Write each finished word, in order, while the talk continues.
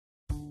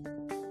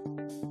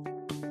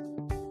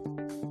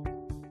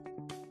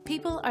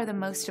People are the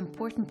most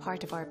important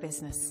part of our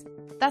business.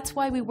 That's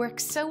why we work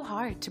so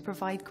hard to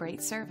provide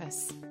great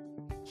service.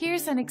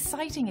 Here's an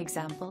exciting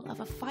example of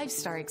a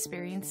 5-star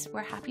experience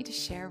we're happy to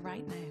share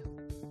right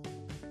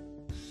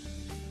now.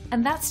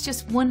 And that's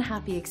just one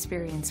happy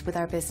experience with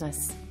our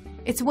business.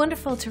 It's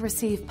wonderful to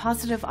receive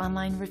positive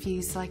online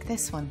reviews like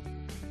this one.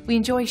 We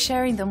enjoy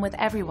sharing them with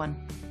everyone.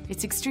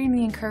 It's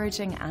extremely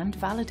encouraging and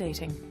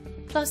validating.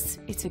 Plus,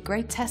 it's a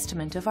great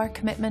testament of our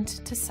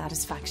commitment to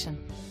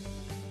satisfaction.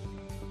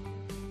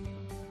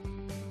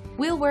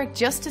 We'll work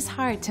just as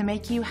hard to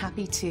make you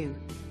happy too.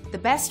 The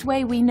best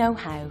way we know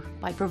how,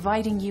 by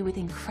providing you with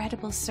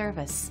incredible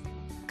service.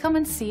 Come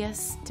and see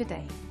us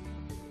today.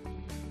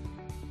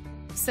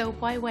 So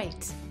why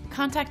wait?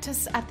 Contact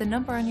us at the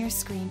number on your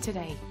screen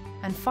today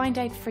and find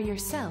out for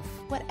yourself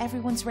what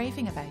everyone's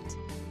raving about.